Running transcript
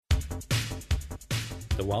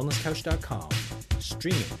thewellnesscouch.com,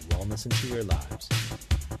 streaming wellness into your lives.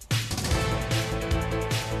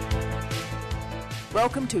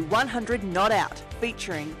 Welcome to 100 Not Out,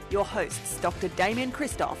 featuring your hosts Dr. Damien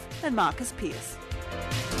Christoph and Marcus Pearce.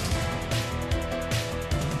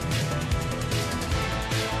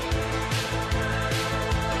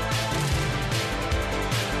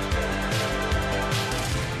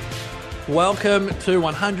 Welcome to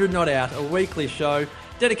 100 Not Out, a weekly show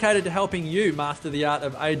dedicated to helping you master the art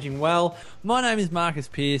of aging well. My name is Marcus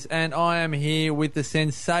Pearce, and I am here with the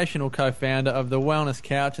sensational co-founder of The Wellness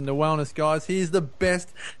Couch and The Wellness Guys. He is the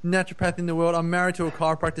best naturopath in the world. I'm married to a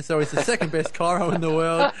chiropractor, so he's the second best chiro in the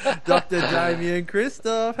world, Dr. Damien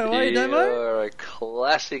Christoph. How are you, Damo? You're a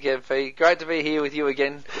classic MP. Great to be here with you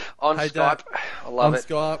again on Skype. I love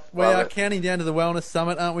it. On Skype. We are counting down to the Wellness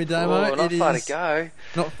Summit, aren't we, Damo? Not far to go.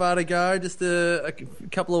 Not far to go, just a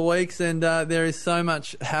couple of weeks, and there is so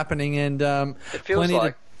much happening, and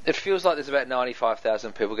it feels like there's about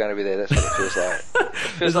 95,000 people going to be there. That's what it feels like. It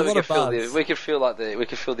feels like we could feel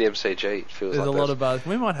the MCG. It feels there's like a lot of buzz.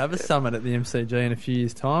 We might have a summit at the MCG in a few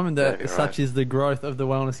years' time, and such is the growth of the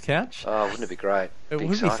Wellness Couch. Oh, wouldn't it be great? It would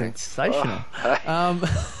be sensational.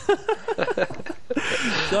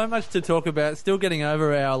 So much to talk about. Still getting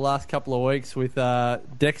over our last couple of weeks with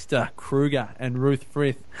Dexter Kruger and Ruth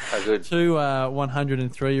Frith. Oh, good. Two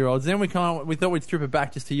 103-year-olds. Then we thought we'd strip it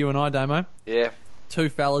back just to you and I, Damo. Yeah. Two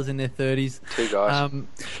fellas in their 30s. Two guys.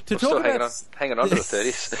 Hanging on to the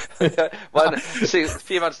 30s. A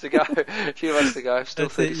few months to go. Still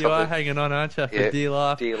 30. You are hanging on, aren't you? For dear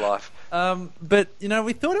life. Dear life. But,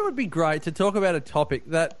 we thought it would be great to talk about a topic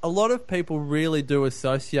that a lot of people really do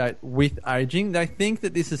associate with aging. They think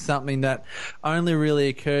that this is something that only really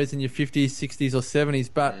occurs in your 50s, 60s or 70s.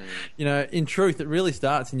 But, in truth, it really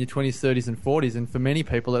starts in your 20s, 30s and 40s. And for many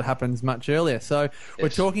people, it happens much earlier. So we're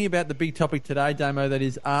talking about the big topic today, Damo, that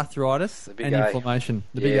is arthritis and inflammation.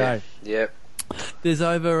 The big A. Yep. There's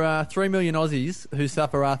over 3 million Aussies who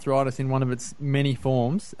suffer arthritis in one of its many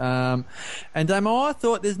forms. And Damo, I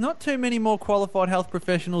thought there's not too many more qualified health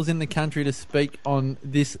professionals in the country to speak on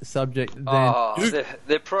this subject than...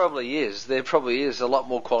 There probably is. There probably is a lot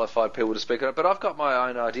more qualified people to speak on it. But I've got my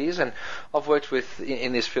own ideas, and I've worked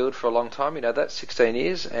in this field for a long time. That's 16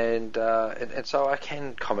 years, and so I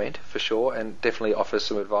can comment for sure and definitely offer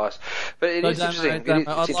some advice. But it is interesting.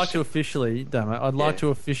 I'd like to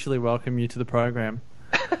officially welcome you to the program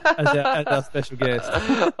as our special guest.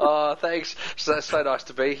 Oh, thanks. So nice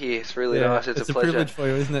to be here. It's really nice. It's a pleasure. Privilege for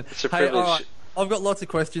you, isn't it? It's a privilege. All right. I've got lots of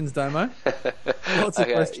questions, Damo. Lots of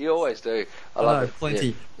questions. You always do. I love it. Plenty.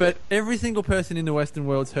 Yeah. But every single person in the Western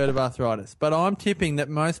world's heard of arthritis. But I'm tipping that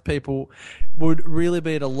most people would really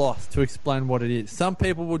be at a loss to explain what it is. Some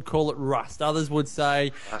people would call it rust. Others would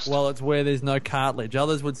say, well, it's where there's no cartilage.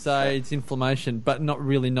 Others would say it's inflammation, but not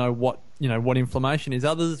really know what inflammation is.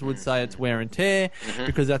 Others would say it's wear and tear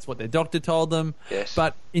because that's what their doctor told them. Yes.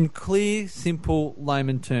 But in clear, simple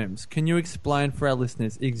layman terms, can you explain for our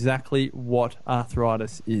listeners exactly what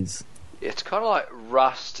arthritis is? It's kind of like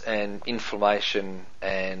rust and inflammation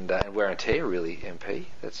and wear and tear, really, MP.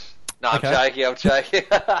 I'm joking.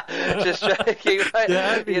 Just joking, mate.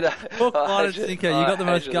 Yeah, you got the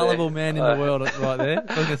most gullible man in the world right there.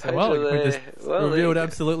 I was going to say, we just revealed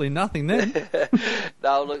absolutely nothing then.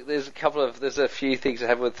 No, look, there's a few things that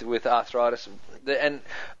happen with arthritis, and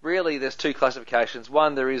really there's two classifications.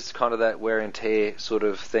 One, there is kind of that wear and tear sort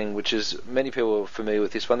of thing, which is many people are familiar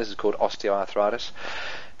with this one. This is called osteoarthritis.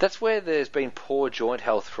 That's where there's been poor joint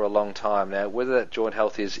health for a long time now, whether that joint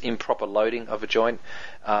health is improper loading of a joint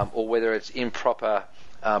or whether it's improper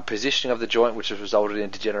positioning of the joint, which has resulted in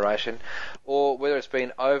degeneration, or whether it's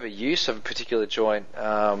been overuse of a particular joint,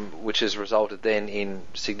 which has resulted then in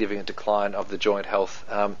significant decline of the joint health.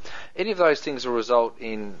 Any of those things will result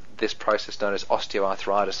in this process known as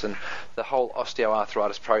osteoarthritis, and the whole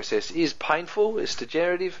osteoarthritis process is painful, it's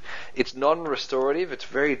degenerative, it's non-restorative, it's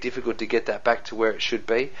very difficult to get that back to where it should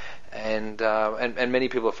be, and many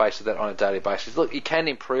people are faced with that on a daily basis. Look, you can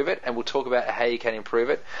improve it, and we'll talk about how you can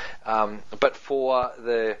improve it, but for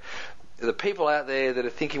the people out there that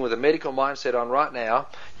are thinking with a medical mindset on right now,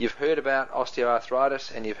 you've heard about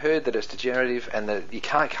osteoarthritis and you've heard that it's degenerative and that you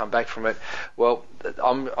can't come back from it. Well,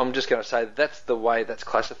 I'm just going to say that's the way that's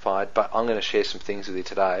classified, but I'm going to share some things with you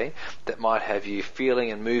today that might have you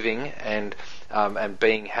feeling and moving and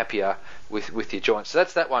being happier with your joints. So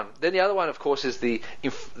that's that one. Then the other one, of course, is the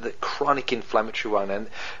chronic inflammatory one, and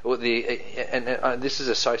this is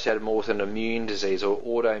associated more with an immune disease or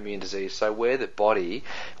autoimmune disease. So where the body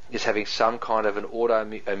is having some kind of an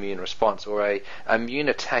autoimmune response or a immune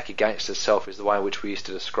attack against itself is the way in which we used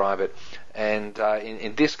to describe it And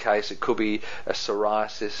in this case, it could be a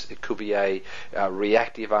psoriasis, it could be a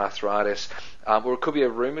reactive arthritis, or it could be a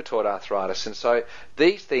rheumatoid arthritis. And so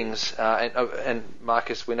these things, and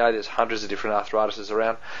Marcus, we know there's hundreds of different arthritises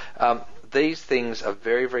around. These things are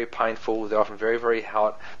very, very painful. They're often very, very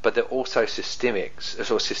hot, but they're also systemic.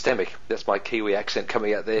 That's my Kiwi accent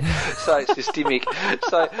coming out there. So systemic.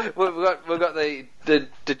 So we've got the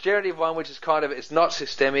degenerative one, which is kind of, it's not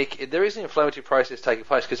systemic. There is an inflammatory process taking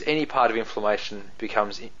place because any part of inflammation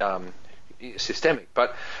becomes systemic.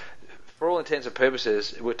 But for all intents and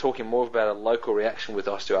purposes, we're talking more about a local reaction with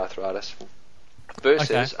osteoarthritis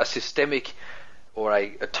versus a systemic or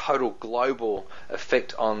a total global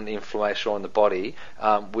effect on the inflammation on the body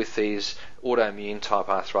with these autoimmune type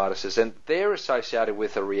arthritises. And they're associated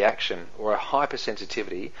with a reaction or a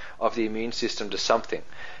hypersensitivity of the immune system to something.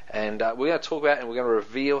 And we're going to talk about and we're going to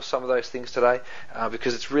reveal some of those things today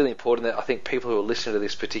because it's really important that I think people who are listening to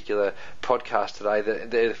this particular podcast today,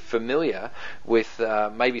 that they're familiar with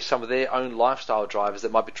maybe some of their own lifestyle drivers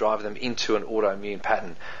that might be driving them into an autoimmune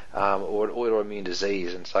pattern or an autoimmune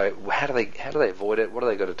disease. And so how do they avoid it? What do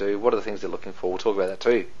they got to do? What are the things they're looking for? We'll talk about that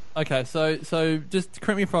too. Okay, so just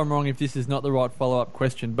correct me if I'm wrong if this is not the right follow-up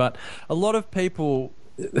question, but a lot of people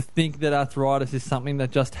think that arthritis is something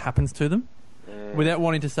that just happens to them. Without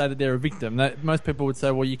wanting to say that they're a victim. Most people would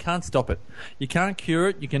say, well, you can't stop it. You can't cure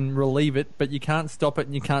it, you can relieve it, but you can't stop it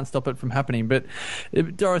and you can't stop it from happening. But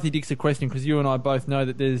Dorothy Dick's a question because you and I both know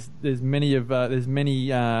that there's many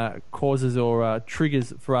causes or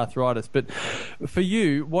triggers for arthritis. But for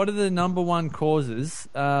you, what are the number one causes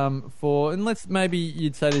and maybe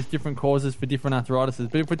you'd say there's different causes for different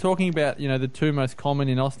arthritises, but if we're talking about, the two most common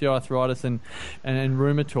in osteoarthritis and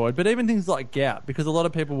rheumatoid, but even things like gout, because a lot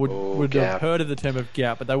of people would have heard of the term of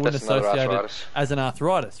gout, but they wouldn't associate it as an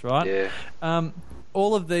arthritis, right? Yeah.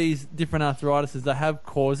 All of these different arthritises, they have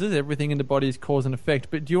causes. Everything in the body is cause and effect.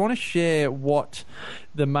 But do you want to share what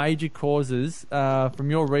the major causes,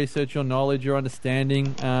 from your research, your knowledge, your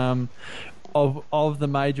understanding of the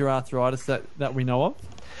major arthritis that we know of?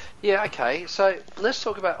 Yeah, okay. So let's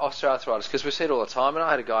talk about osteoarthritis because we see it all the time. And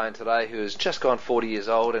I had a guy in today who has just gone 40 years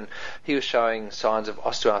old and he was showing signs of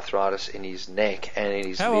osteoarthritis in his neck and in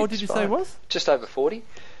his How old did you say he was? Just over 40.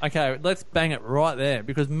 Okay, let's bang it right there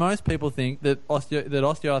because most people think that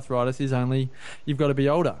osteoarthritis is only you've got to be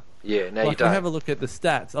older. Yeah, no, you If don't. we have a look at the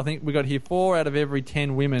stats, I think we got here 4 out of every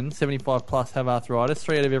 10 women, 75 plus, have arthritis.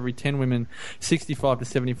 3 out of every 10 women, 65 to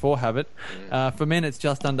 74, have it. For men, it's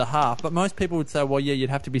just under half. But most people would say, well, yeah,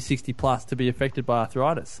 you'd have to be 60 plus to be affected by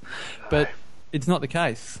arthritis. But it's not the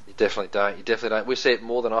case. You definitely don't. We see it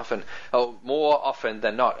more often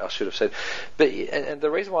than not, I should have said. But and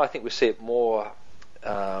the reason why I think we see it more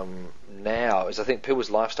now is I think people's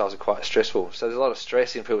lifestyles are quite stressful. So there's a lot of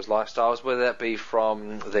stress in people's lifestyles, whether that be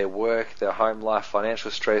from their work, their home life,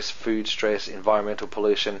 financial stress, food stress, environmental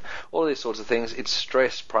pollution, all these sorts of things. It's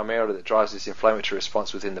stress primarily that drives this inflammatory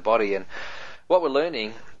response within the body. And what we're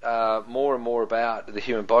learning more and more about the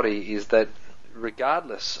human body is that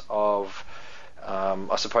regardless of,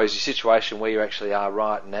 I suppose, your situation where you actually are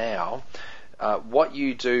right now, what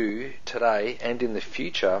you do today and in the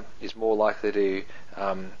future is more likely to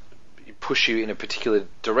push you in a particular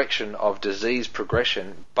direction of disease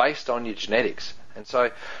progression based on your genetics. And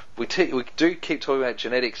so we do keep talking about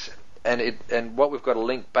genetics, and what we've got to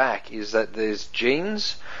link back is that there's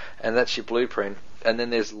genes, and that's your blueprint, and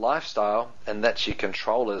then there's lifestyle, and that's your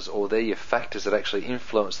controllers, or they're your factors that actually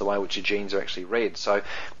influence the way in which your genes are actually read. So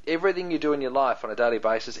everything you do in your life on a daily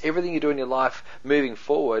basis, everything you do in your life moving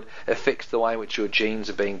forward affects the way in which your genes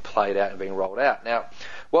are being played out and being rolled out. Now,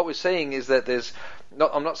 what we're seeing is that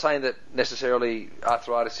I'm not saying that necessarily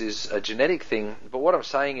arthritis is a genetic thing, but what I'm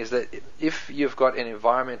saying is that if you've got an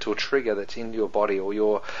environmental trigger that's in your body, or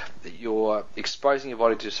you're exposing your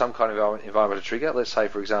body to some kind of environmental trigger, let's say,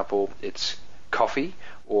 for example, it's coffee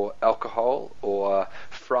or alcohol or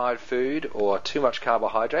fried food or too much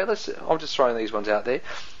carbohydrate. I'm just throwing these ones out there.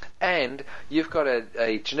 And you've got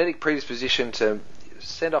a genetic predisposition to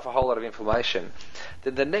send off a whole lot of inflammation.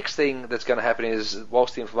 Then the next thing that's going to happen is,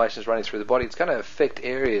 whilst the inflammation is running through the body, it's going to affect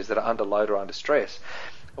areas that are under load or under stress.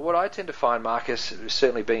 And what I tend to find, Marcus,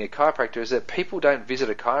 certainly being a chiropractor, is that people don't visit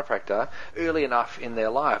a chiropractor early enough in their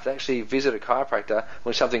life. They actually visit a chiropractor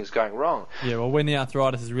when something's going wrong. Yeah, well, when the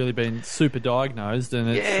arthritis has really been super diagnosed, and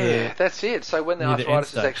it's that's it. So when the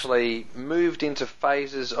arthritis has actually moved into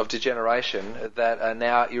phases of degeneration that are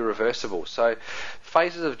now irreversible. So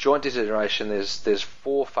phases of joint degeneration, there's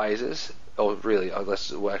 4 phases. Or really,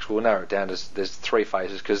 we'll narrow it down. There's 3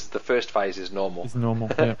 phases because the first phase is normal. It's normal,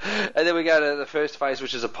 yeah. And then we go to the first phase,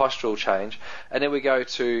 which is is a postural change, and then we go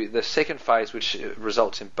to the second phase, which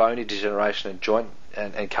results in bony degeneration and joint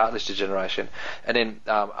and cartilage degeneration, and then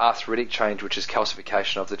arthritic change, which is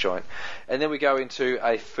calcification of the joint, and then we go into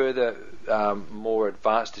a further more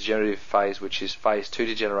advanced degenerative phase, which is phase 2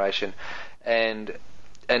 degeneration, and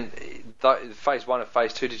phase 1 and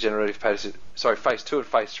phase 2 degenerative patterns, phase 2 and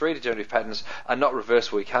phase 3 degenerative patterns are not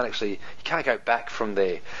reversible. You can't go back from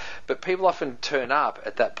there. But people often turn up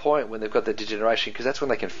at that point when they've got the degeneration, because that's when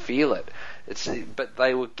they can feel it. But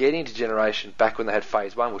they were getting degeneration back when they had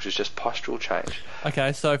phase 1, which was just postural change.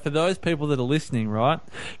 Okay, so for those people that are listening, right,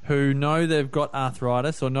 who know they've got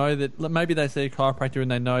arthritis, or know that maybe they see a chiropractor and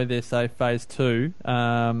they know they're, say, phase 2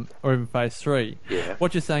 or even phase 3,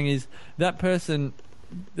 what you're saying is that person,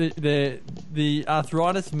 the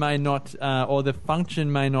arthritis may not, or the function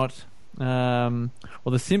may not,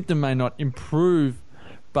 or the symptom may not improve,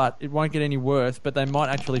 but it won't get any worse, but they might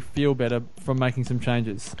actually feel better from making some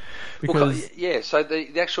changes. Because so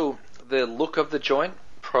the look of the joint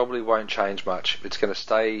probably won't change much. It's going to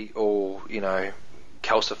stay all,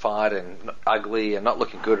 calcified and ugly and not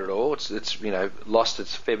looking good at all. It's lost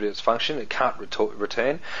its fair bit of its function. It can't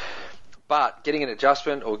return. But getting an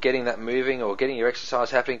adjustment, or getting that moving, or getting your exercise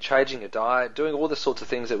happening, changing your diet, doing all the sorts of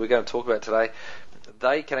things that we're going to talk about today,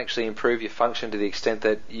 they can actually improve your function to the extent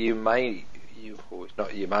that you will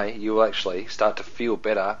actually start to feel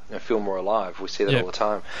better and feel more alive. We see that all the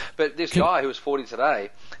time. But this guy who was 40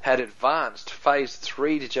 today had advanced phase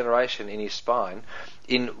 3 degeneration in his spine.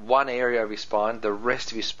 In one area of his spine, the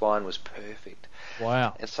rest of his spine was perfect.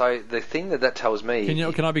 Wow. And so the thing that tells me...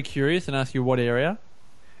 Can I be curious and ask you what area?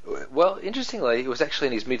 Well, interestingly, it was actually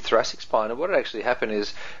in his mid-thoracic spine. And what had actually happened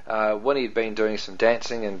is when he'd been doing some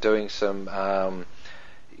dancing and doing some...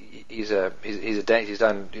 He's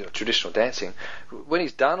done traditional dancing. When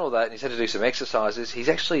he's done all that and he's had to do some exercises, he's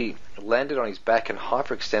actually landed on his back and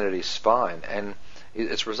hyperextended his spine, and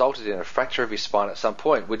it's resulted in a fracture of his spine at some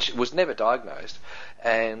point, which was never diagnosed.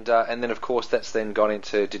 And then of course that's then gone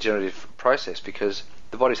into degenerative process because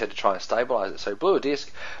the body's had to try and stabilise it. So he blew a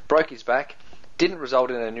disc, broke his back. Didn't result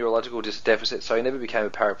in a neurological deficit, so he never became a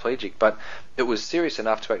paraplegic, but it was serious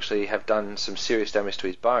enough to actually have done some serious damage to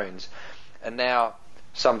his bones. And now,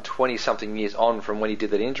 some 20-something years on from when he did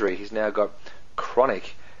that injury, he's now got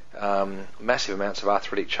chronic, massive amounts of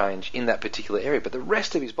arthritic change in that particular area. But the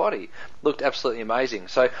rest of his body looked absolutely amazing.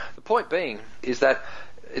 So the point being is that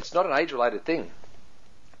it's not an age-related thing.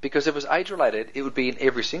 Because if it was age-related, it would be in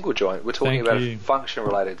every single joint. We're talking about a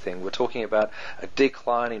function-related thing. We're talking about a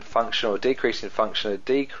decline in function, or a decrease in function, a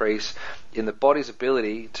decrease in the body's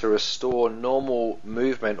ability to restore normal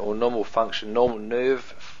movement or normal function, normal nerve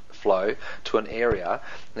flow to an area,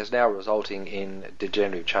 and is now resulting in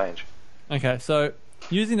degenerative change. Okay, so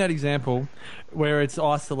using that example where it's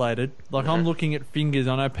isolated, like I'm looking at fingers.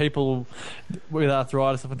 I know people with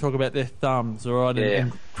arthritis often talk about their thumbs, all right,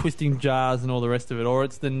 and twisting jars and all the rest of it, or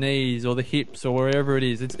it's the knees or the hips or wherever it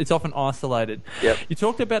is. It's often isolated. Yep. You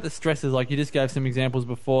talked about the stresses, like you just gave some examples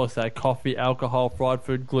before, say coffee, alcohol, fried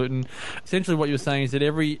food, gluten. Essentially what you're saying is that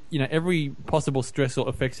every possible stressor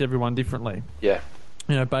affects everyone differently. Yeah.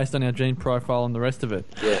 Based on our gene profile and the rest of it.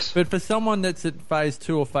 Yes. But for someone that's at phase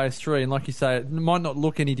 2 or phase 3, and like you say, it might not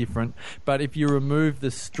look any different, but if you remove the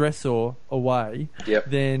stressor away,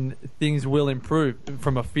 then things will improve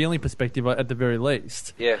from a feeling perspective at the very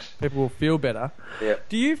least. Yes. People will feel better. Yep.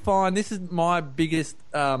 Do you find, this is my biggest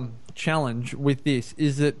challenge with this,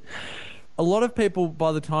 is that a lot of people,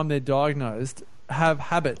 by the time they're diagnosed, have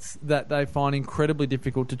habits that they find incredibly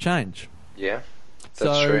difficult to change. Yeah,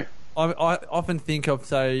 that's true. I often think of,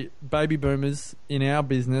 say, baby boomers in our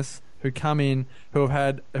business who come in, who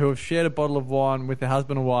have shared a bottle of wine with their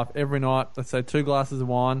husband or wife every night. Let's say 2 glasses of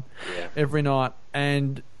wine every night,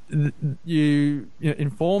 and you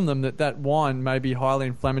inform them that wine may be highly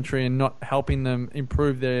inflammatory and not helping them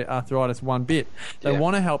improve their arthritis one bit. They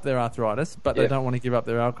want to help their arthritis, but they don't want to give up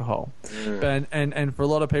their alcohol. And for a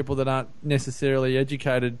lot of people that aren't necessarily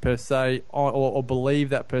educated per se, or believe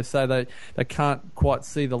that per se, they can't quite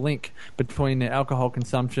see the link between their alcohol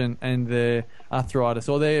consumption and their arthritis,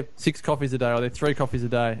 or their 6 coffees a day, or their 3 coffees a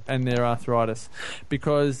day and their arthritis,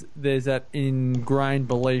 because there's that ingrained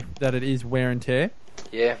belief that it is wear and tear.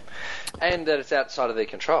 Yeah, and that it's outside of their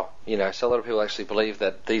control. So a lot of people actually believe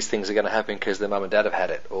that these things are going to happen because their mum and dad have had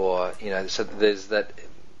it, or so there's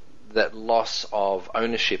that loss of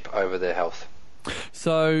ownership over their health.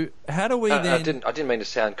 So how do we then? I didn't mean to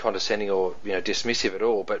sound condescending or dismissive at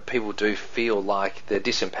all, but people do feel like they're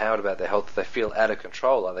disempowered about their health. They feel out of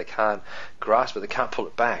control, like they can't grasp it, they can't pull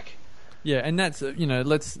it back. Yeah, and that's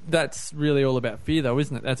that's really all about fear, though,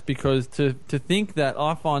 isn't it? That's because to think that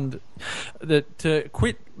I find that to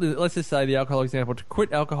quit, let's just say the alcohol example, to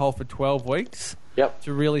quit alcohol for 12 weeks. Yep.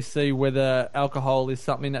 To really see whether alcohol is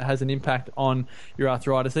something that has an impact on your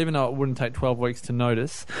arthritis, even though it wouldn't take 12 weeks to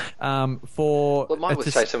notice. It might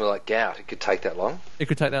say something like gout. It could take that long. It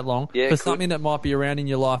could take that long. Yeah, for something that might be around in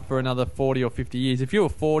your life for another 40 or 50 years. If you're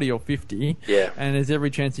 40 or 50, yeah, and there's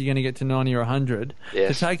every chance you're going to get to 90 or 100,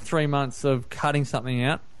 yes, to take 3 months of cutting something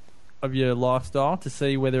out of your lifestyle to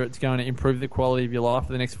see whether it's going to improve the quality of your life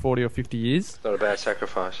for the next 40 or 50 years. It's not a bad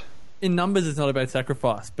sacrifice. In numbers, it's not a bad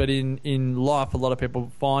sacrifice, but in life, a lot of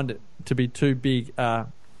people find it to be too big a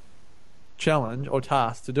challenge or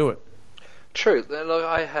task to do it. True. Look,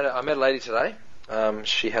 I met a lady today.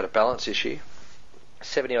 She had a balance issue,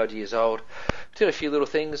 70-odd years old. Did a few little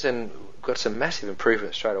things and got some massive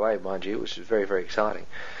improvement straight away, mind you, which is very, very exciting.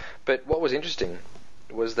 But what was interesting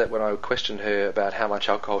was that when I questioned her about how much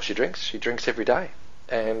alcohol she drinks every day.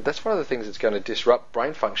 And that's one of the things that's going to disrupt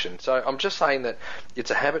brain function. So I'm just saying that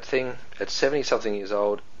it's a habit thing. At 70-something years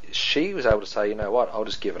old, she was able to say, you know what, I'll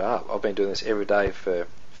just give it up. I've been doing this every day for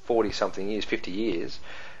 40-something years, 50 years,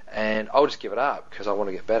 and I'll just give it up because I want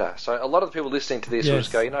to get better. So a lot of the people listening to this will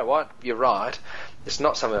just go, you know what, you're right. It's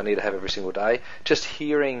not something I need to have every single day. Just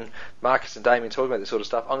hearing Marcus and Damien talking about this sort of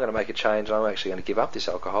stuff, I'm going to make a change. And I'm actually going to give up this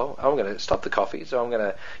alcohol. I'm going to stop the coffee. So I'm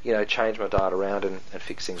going to, change my diet around and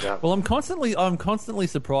fix things up. Well, I'm constantly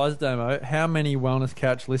surprised, Damo, how many Wellness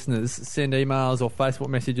Couch listeners send emails or Facebook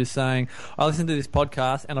messages saying, I listened to this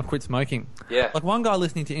podcast and I've quit smoking. Yeah. Like one guy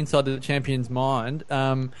listening to Inside the Champion's Mind,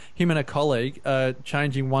 him and a colleague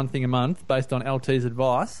changing one thing a month based on LT's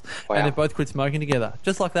advice, wow. and they both quit smoking together,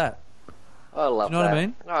 just like that. I love that. Do you know what I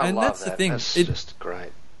mean? I love that's that. the thing. That's just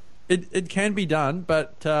great. It can be done,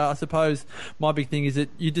 but I suppose my big thing is that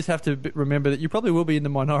you just have to remember that you probably will be in the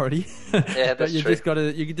minority. Yeah, that's you true.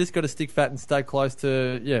 You just got to stick fat and stay close to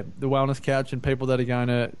the Wellness Couch and people that are going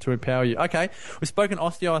to empower you. Okay, we've spoken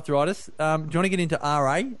osteoarthritis. Do you want to get into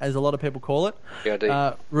RA, as a lot of people call it? Yeah, I do.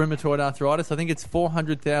 Rheumatoid arthritis. I think it's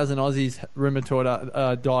 400,000 Aussies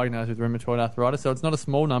diagnosed with rheumatoid arthritis, so it's not a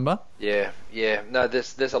small number. Yeah. No,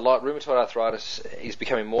 there's a lot. Rheumatoid arthritis is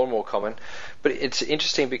becoming more and more common, but it's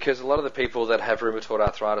interesting because a lot of the people that have rheumatoid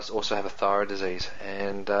arthritis also have a thyroid disease,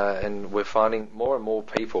 and we're finding more and more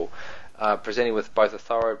people presenting with both a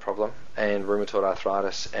thyroid problem and rheumatoid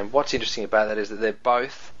arthritis. And what's interesting about that is that they're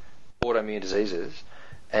both autoimmune diseases,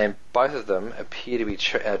 and both of them appear to be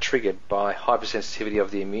triggered by hypersensitivity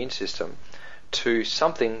of the immune system to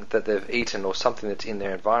something that they've eaten or something that's in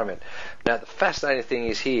their environment. Now, the fascinating thing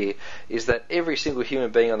is that every single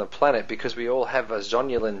human being on the planet, because we all have a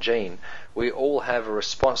zonulin gene, we all have a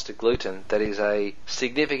response to gluten that is a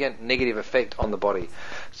significant negative effect on the body.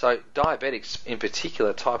 So diabetics, in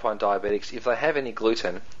particular type 1 diabetics, if they have any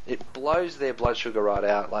gluten, it blows their blood sugar right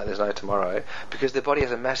out like there's no tomorrow, because their body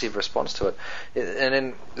has a massive response to it. And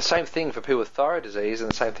then the same thing for people with thyroid disease, and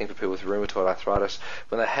the same thing for people with rheumatoid arthritis.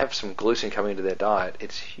 When they have some gluten coming into their diet,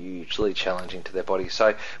 it's hugely challenging to their body.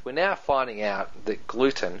 So we're now finding out that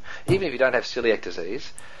gluten, even if you don't have celiac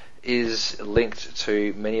disease, is linked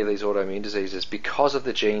to many of these autoimmune diseases because of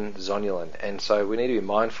the gene zonulin. And so we need to be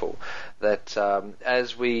mindful that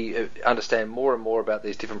as we understand more and more about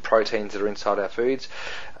these different proteins that are inside our foods,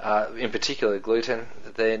 in particular gluten,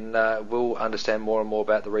 then we'll understand more and more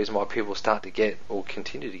about the reason why people start to get or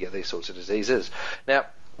continue to get these sorts of diseases. Now,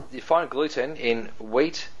 you find gluten in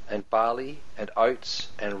wheat and barley and oats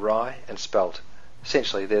and rye and spelt.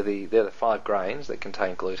 Essentially, they're the 5 grains that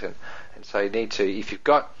contain gluten. And so you need to, if you've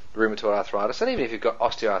got rheumatoid arthritis, and even if you've got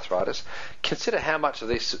osteoarthritis, consider how much of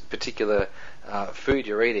this particular food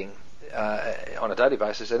you're eating on a daily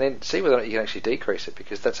basis, and then see whether or not you can actually decrease it,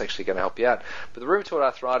 because that's actually going to help you out. But the rheumatoid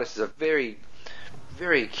arthritis is a very,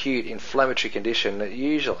 very acute inflammatory condition that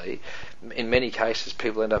usually, in many cases,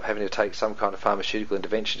 people end up having to take some kind of pharmaceutical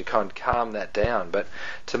intervention to kind of calm that down. But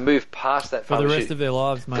to move past that for the rest of their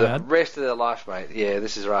lives, mate. The rest of their life, mate. Yeah,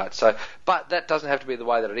 this is right. So, but that doesn't have to be the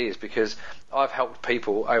way that it is, because I've helped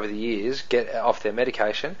people over the years get off their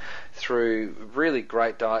medication through really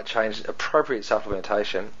great diet change, appropriate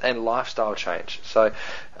supplementation, and lifestyle change. So,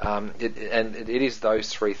 it is those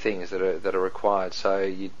 3 things that are required. So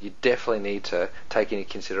you definitely need to take into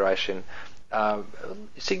consideration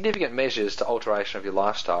significant measures to alteration of your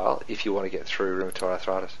lifestyle if you want to get through rheumatoid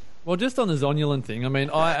arthritis. Well, just on the zonulin thing, I mean,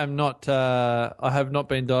 I have not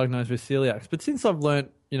been diagnosed with celiac, but since I've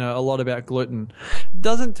learnt, a lot about gluten, it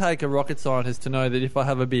doesn't take a rocket scientist to know that if I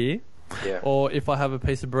have a beer, or if I have a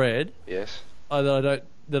piece of bread, yes, that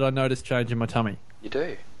I notice change in my tummy. You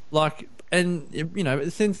do. Like, and you know,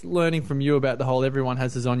 since learning from you about the whole everyone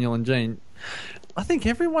has a zonulin gene, I think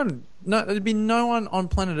there'd be no one on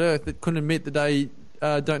planet Earth that couldn't admit that they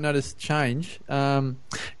don't notice change in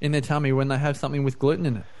their tummy when they have something with gluten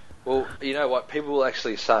in it. Well, you know what? People will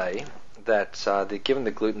actually say that they've given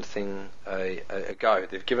the gluten thing a go.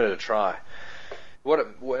 They've given it a try.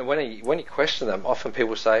 When you question them, often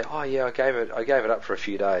people say, "Oh yeah, I gave it up for a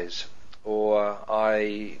few days," or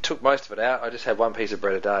 "I took most of it out. I just had one piece of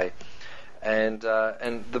bread a day." And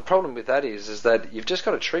the problem with that is that you've just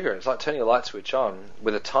got to trigger it. It's like turning a light switch on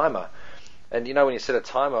with a timer. And you know, when you set a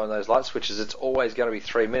timer on those light switches, it's always going to be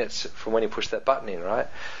 3 minutes from when you push that button in, right?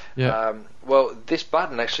 Yeah. Well, this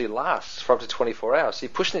button actually lasts for up to 24 hours. So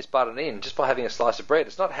you're pushing this button in just by having a slice of bread.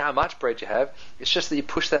 It's not how much bread you have. It's just that you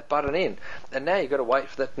push that button in. And now you've got to wait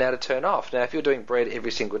for that now to turn off. Now, if you're doing bread every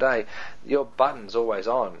single day, your button's always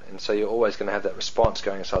on. And so you're always going to have that response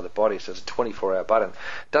going inside the body. So it's a 24-hour button.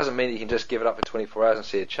 Doesn't mean that you can just give it up for 24 hours and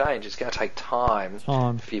see a change. It's going to take time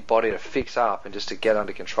for your body to fix up and just to get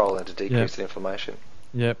under control and to decrease the inflammation.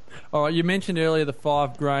 Yep. All right, you mentioned earlier the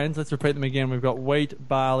 5 grains. Let's repeat them again. We've got wheat,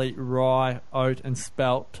 barley, rye, oat, and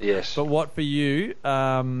spelt. Yes. But what for you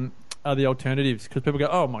are the alternatives? Because people go,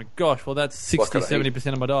 oh my gosh, well that's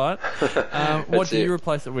 60-70% of my diet. What do you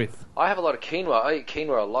replace it with? I have a lot of quinoa. I eat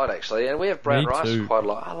quinoa a lot, actually. And we have brown rice quite a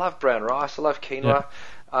lot. I love brown rice. I love quinoa.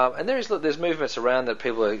 Yep. And there's movements around that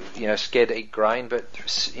people are scared to eat grain, but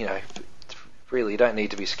really, you don't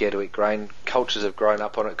need to be scared to eat grain. Cultures have grown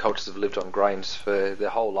up on it. Cultures have lived on grains for their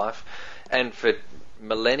whole life, and for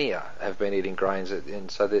millennia have been eating grains, and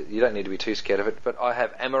so that you don't need to be too scared of it. But I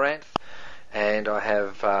have amaranth, and I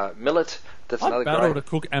have millet. That's another grain. I battle to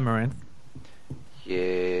cook amaranth.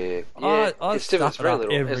 Yeah. I it's different. It's very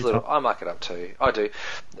little. It's little. I muck it up too. I do.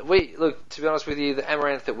 Look, to be honest with you, the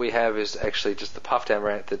amaranth that we have is actually just the puffed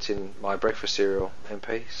amaranth that's in my breakfast cereal,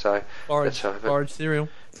 MP. So forage cereal.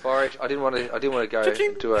 Forage. I didn't want to go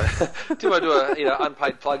do a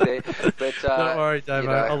unpaid plug there. But don't worry, Dave.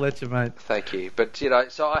 I'll let you, mate. Thank you. But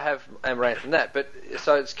so I have amaranth and that. But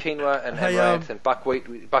so it's quinoa and amaranth and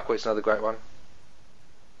buckwheat. Buckwheat's another great one.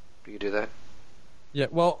 You do that. Yeah,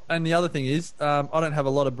 well, and the other thing is, I don't have a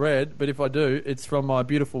lot of bread, but if I do, it's from my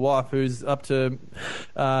beautiful wife who's up to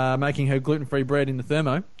making her gluten-free bread in the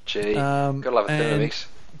thermo. Gee, gotta love a Thermomix.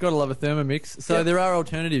 Gotta love a Thermomix. So there are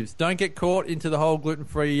alternatives. Don't get caught into the whole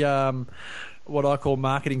gluten-free, what I call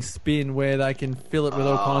marketing spin, where they can fill it with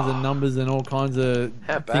all kinds of numbers and all kinds of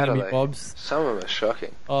thingamabobs. Some of them are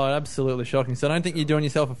shocking. Oh, absolutely shocking. So I don't think you're doing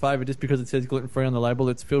yourself a favour just because it says gluten-free on the label.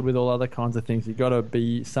 It's filled with all other kinds of things. You've got to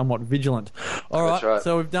be somewhat vigilant. All right.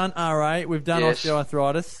 So we've done RA. We've done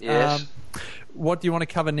osteoarthritis. Yes. What do you want to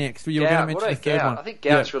cover next? You were going to mention the third one. I think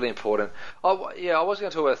gout's really important. I was going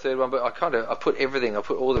to talk about the third one, but I put everything. I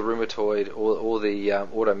put all the rheumatoid, all the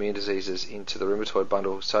autoimmune diseases into the rheumatoid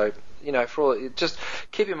bundle. So just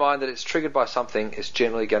keep in mind that it's triggered by something. It's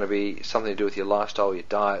generally going to be something to do with your lifestyle, your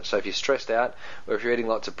diet. So if you're stressed out, or if you're eating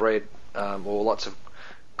lots of bread or lots of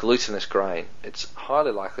glutinous grain, it's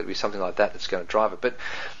highly likely to be something like that that's going to drive it. But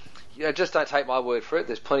just don't take my word for it.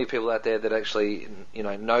 There's plenty of people out there that actually,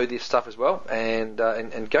 know this stuff as well, and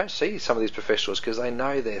go see some of these professionals because they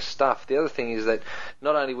know their stuff. The other thing is that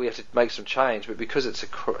not only we have to make some change, but because it's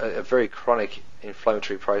a very chronic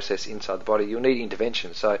inflammatory process inside the body, you'll need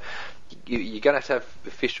intervention. So you're going to have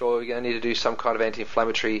fish oil. You're going to need to do some kind of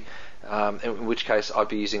anti-inflammatory, in which case I'd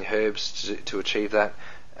be using herbs to achieve that.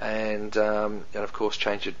 And of course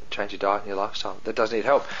change your diet and your lifestyle. That does need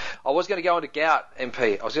help. I was going to go into gout,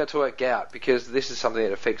 MP. I was going to talk about gout because this is something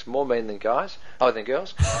that affects more men than guys. Oh, than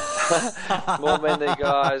girls. More men than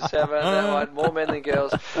guys. How about that one? More men than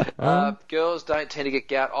girls. Girls don't tend to get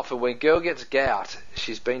gout often. When a girl gets gout,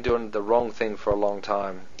 she's been doing the wrong thing for a long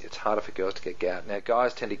time. It's harder for girls to get gout. Now,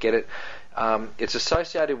 guys tend to get it. It's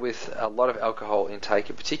associated with a lot of alcohol intake,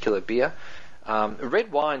 in particular beer.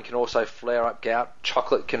 Red wine can also flare up gout.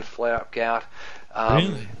 Chocolate can flare up gout.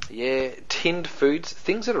 Really? Yeah, tinned foods,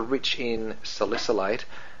 things that are rich in salicylate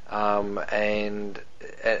and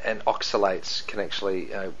oxalates can actually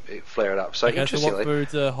flare it up. So interestingly, so what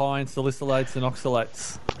foods are high in salicylates and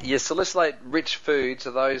oxalates? Yeah, salicylate-rich foods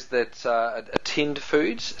are those that are tinned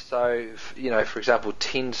foods. So, for example,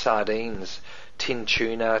 tinned sardines, tinned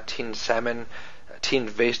tuna, tinned salmon,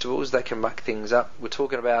 tinned vegetables, that can muck things up. We're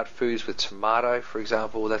talking about foods with tomato, for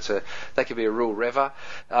example. That could be a real rever.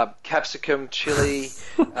 Capsicum, chili, Is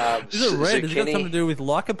it red? zucchini. Has it got something to do with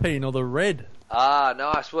lycopene or the red? Ah,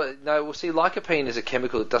 nice. Well, see, lycopene is a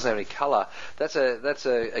chemical that doesn't have any colour. That's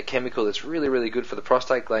a chemical that's really, really good for the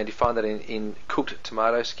prostate gland. You find that in cooked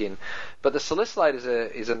tomato skin. But the salicylate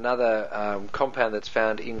is another compound that's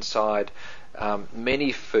found inside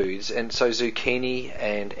many foods, and so zucchini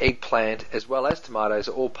and eggplant as well as tomatoes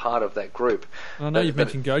are all part of that group. I know you've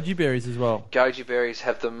mentioned goji berries as well. Goji berries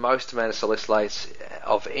have the most amount of salicylates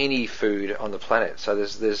of any food on the planet. So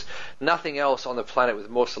there's nothing else on the planet with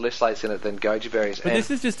more salicylates in it than goji berries. But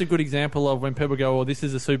this is just a good example of when people go, "Oh, this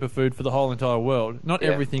is a superfood for the whole entire world." Not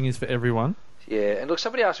everything is for everyone. Yeah, and look,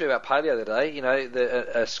 somebody asked me about paleo the other day. You know,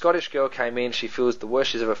 a Scottish girl came in, she feels the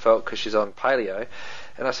worst she's ever felt because she's on paleo.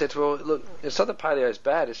 And I said to her, look, it's not that paleo is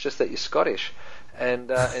bad, it's just that you're Scottish.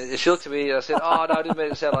 And she looked at me and I said, oh, no, I didn't mean it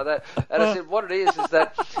to sound like that. And I said, what it is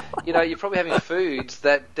that, you know, you're probably having foods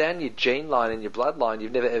that down your gene line and your bloodline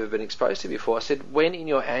you've never ever been exposed to before. I said, when in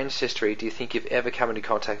your ancestry do you think you've ever come into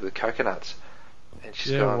contact with coconuts? And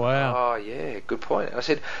she's gone, wow. Oh, yeah, good point. And I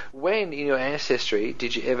said, when in your ancestry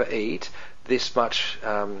did you ever eat this much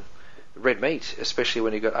red meat, especially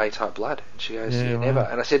when you got A-type blood? And she goes, never.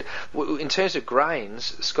 And I said, well, in terms of grains,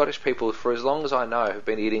 Scottish people, for as long as I know, have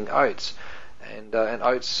been eating oats. And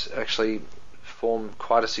oats actually form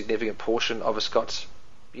quite a significant portion of a Scots,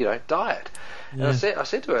 you know, diet. Yeah. And I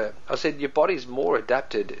said to her, your body's more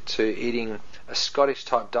adapted to eating a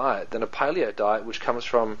Scottish-type diet than a paleo diet, which comes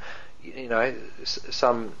from, you know,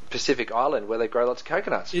 some Pacific island where they grow lots of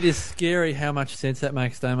coconuts. It is scary how much sense that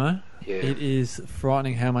makes, Damo. Yeah. It is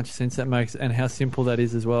frightening how much sense that makes and how simple that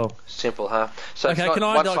is as well. Simple, huh? So okay, can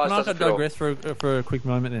I digress for a quick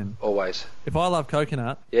moment then? Always. If I love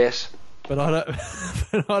coconut... Yes. But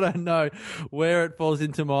I don't know where it falls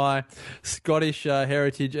into my Scottish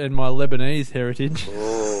heritage and my Lebanese heritage.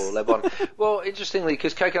 Oh, Lebanon. Well, interestingly,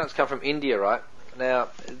 because coconuts come from India, right? Now,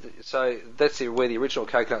 so that's where the original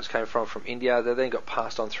coconuts came from India. They then got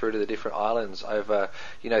passed on through to the different islands over,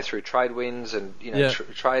 you know, through trade winds and, you know,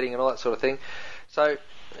 trading and all that sort of thing. So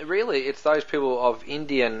really, it's those people of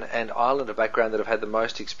Indian and Islander background that have had the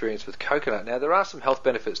most experience with coconut. Now, there are some health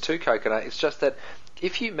benefits to coconut. It's just that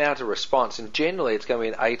if you mount a response, and generally it's going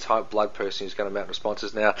to be an A-type blood person who's going to mount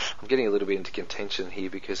responses. Now, I'm getting a little bit into contention here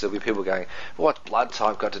because there'll be people going, what's blood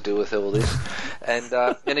type got to do with all this? And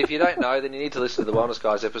if you don't know, then you need to listen to the Wellness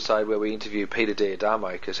Guys episode where we interview Peter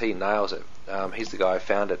D'Adamo because he nails it. He's the guy who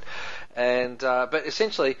found it. And but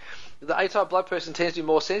essentially, the A-type blood person tends to be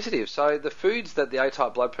more sensitive. So the foods that the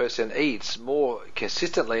A-type blood person eats more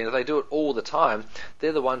consistently, and if they do it all the time,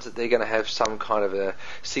 they're the ones that they're going to have some kind of a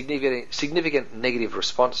significant negative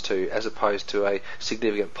response to, as opposed to a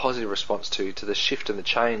significant positive response to the shift and the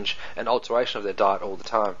change and alteration of their diet all the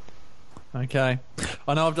time. Okay.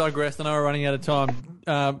 I know I've digressed. I know we're running out of time.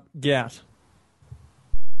 Gout.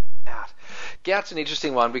 Gout's an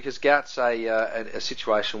interesting one because gout's a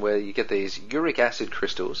situation where you get these uric acid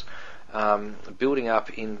crystals building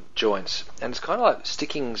up in joints, and it's kind of like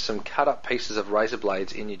sticking some cut up pieces of razor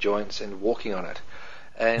blades in your joints and walking on it.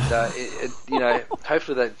 And you know,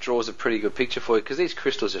 hopefully that draws a pretty good picture for you because these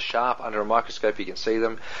crystals are sharp. Under a microscope you can see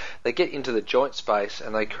them. They get into the joint space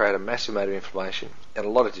and they create a massive amount of inflammation and a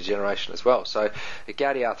lot of degeneration as well. So a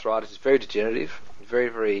gouty arthritis is very degenerative, very,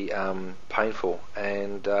 very painful,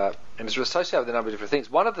 and it's associated with a number of different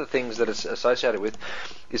things. One of the things that it's associated with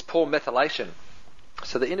is poor methylation.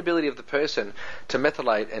 So the inability of the person to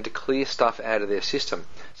methylate and to clear stuff out of their system.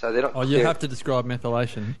 So they're not. Oh, you have to describe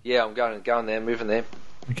methylation. Yeah, I'm going there, moving there.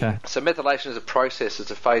 Okay. So methylation is a process. It's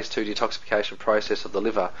a phase 2 detoxification process of the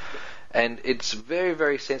liver, and it's very,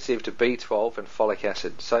 very sensitive to B12 and folic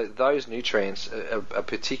acid. So those nutrients are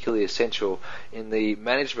particularly essential in the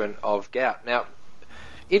management of gout. Now,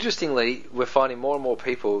 interestingly, we're finding more and more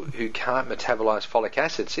people who can't metabolize folic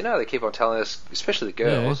acid. So, you know, they keep on telling us, especially the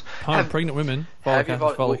girls, pregnant women, folic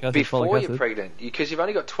acid, before you're pregnant, because you've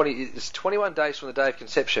only got 21 days from the day of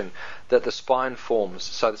conception that the spine forms.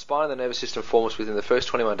 So the spine of the nervous system forms within the first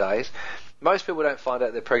 21 days. Most people don't find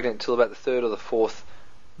out they're pregnant until about the third or the fourth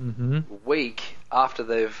week after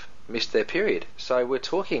they've missed their period. So we're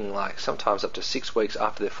talking like sometimes up to 6 weeks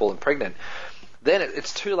after they've fallen pregnant. Then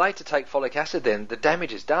it's too late to take folic acid then. The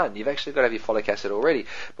damage is done. You've actually got to have your folic acid already.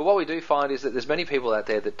 But what we do find is that there's many people out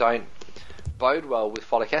there that don't bode well with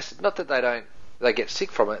folic acid. Not that they get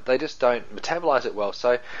sick from it, they just don't metabolize it well.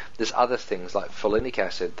 So there's other things like folinic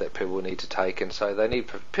acid that people need to take, and so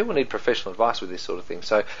people need professional advice with this sort of thing.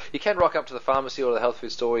 So you can rock up to the pharmacy or the health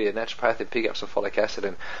food store or your naturopath and pick up some folic acid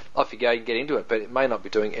and off you go, you can get into it, but it may not be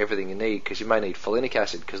doing everything you need because you may need folinic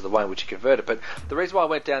acid because of the way in which you convert it. But the reason why I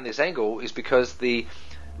went down this angle is because the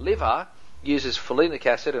liver uses folinic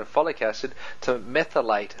acid and folic acid to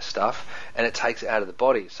methylate stuff, and it takes it out of the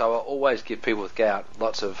body. So I always give people with gout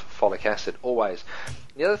lots of folic acid, always.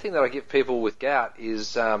 The other thing that I give people with gout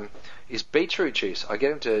is beetroot juice. I get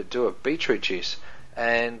them to do a beetroot juice,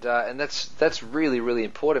 And that's really, really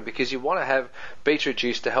important because you want to have beetroot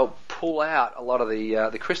juice to help pull out a lot of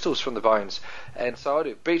the crystals from the bones. And so I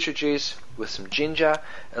do beetroot juice with some ginger,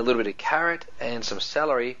 a little bit of carrot, and some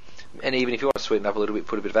celery. And even if you want to sweeten up a little bit,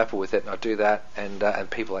 put a bit of apple with it, and I do that, and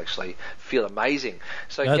people actually feel amazing.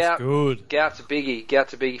 So That's good. Gout's a biggie.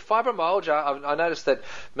 Fibromyalgia, I noticed that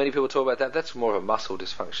many people talk about that. That's more of a muscle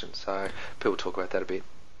dysfunction, so people talk about that a bit.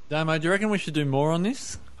 Damo, do you reckon we should do more on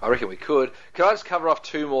this? I reckon we could. Can I just cover off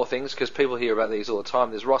two more things, because people hear about these all the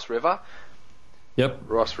time. There's Ross River. Yep.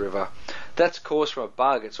 Ross River. That's caused from a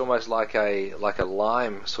bug. It's almost like a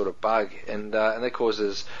Lyme sort of bug, and that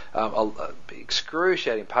causes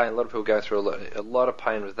excruciating pain. A lot of people go through a lot of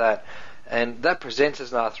pain with that, and that presents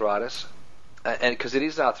as an arthritis. And because it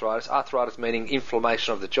is arthritis meaning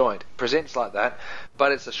inflammation of the joint, presents like that,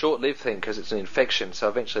 but it's a short-lived thing because it's an infection. So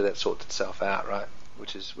eventually that sorts itself out, right?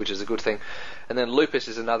 Which is a good thing. And then lupus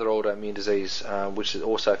is another autoimmune disease which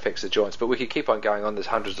also affects the joints. But we could keep on going on. There's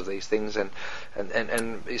hundreds of these things, and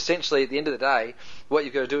essentially at the end of the day, what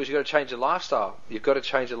you've got to do is you've got to change your lifestyle. You've got to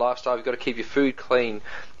change your lifestyle. You've got to keep your food clean.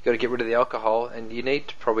 You've got to get rid of the alcohol, and you need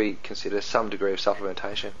to probably consider some degree of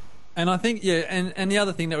supplementation. And I think, and the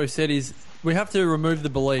other thing that we've said is we have to remove the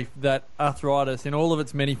belief that arthritis, in all of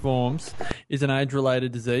its many forms, is an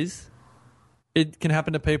age-related disease. It can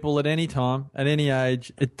happen to people at any time, at any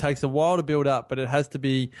age. It takes a while to build up, but it has to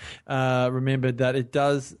be remembered that it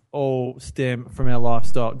does all stem from our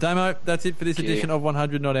lifestyle. Damo, that's it for this edition of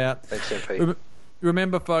 100 Not Out. Thanks, MP.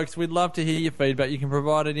 Remember, folks, we'd love to hear your feedback. You can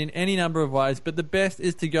provide it in any number of ways, but the best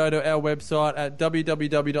is to go to our website at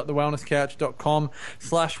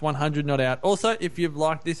www.thewellnesscouch.com/100notout. Also, if you've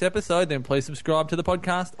liked this episode, then please subscribe to the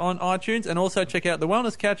podcast on iTunes, and also check out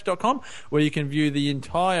thewellnesscouch.com, where you can view the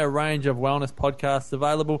entire range of wellness podcasts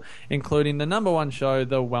available, including the number one show,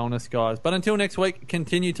 The Wellness Guys. But until next week,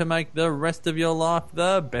 continue to make the rest of your life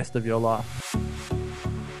the best of your life.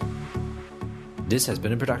 This has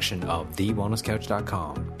been a production of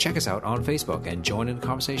TheWellnessCouch.com. Check us out on Facebook and join in the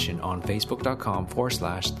conversation on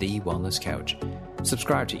Facebook.com/The Wellness Couch.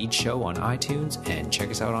 Subscribe to each show on iTunes and check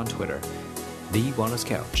us out on Twitter. The Wellness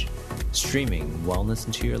Couch, streaming wellness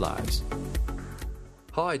into your lives.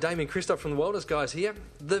 Hi, Damien Christoph from The Wellness Guys here.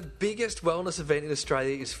 The biggest wellness event in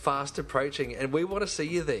Australia is fast approaching, and we want to see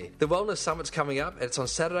you there. The Wellness Summit's coming up, and it's on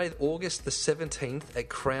Saturday, August the 17th at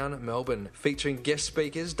Crown, Melbourne, featuring guest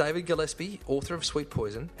speakers David Gillespie, author of Sweet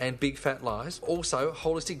Poison and Big Fat Lies, also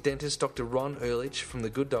holistic dentist Dr. Ron Ehrlich from The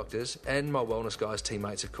Good Doctors, and my Wellness Guys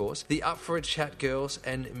teammates, of course, the Up for a Chat girls,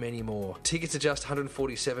 and many more. Tickets are just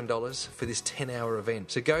 $147 for this 10-hour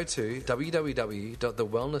event. So go to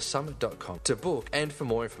www.thewellnesssummit.com to book and for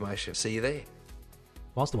more information. See you there.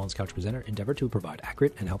 Whilst the Wellness Couch presenter endeavour to provide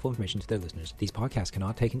accurate and helpful information to their listeners, these podcasts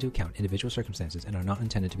cannot take into account individual circumstances and are not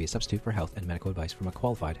intended to be a substitute for health and medical advice from a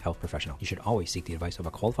qualified health professional. You should always seek the advice of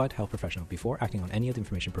a qualified health professional before acting on any of the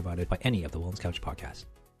information provided by any of the Wellness Couch podcasts.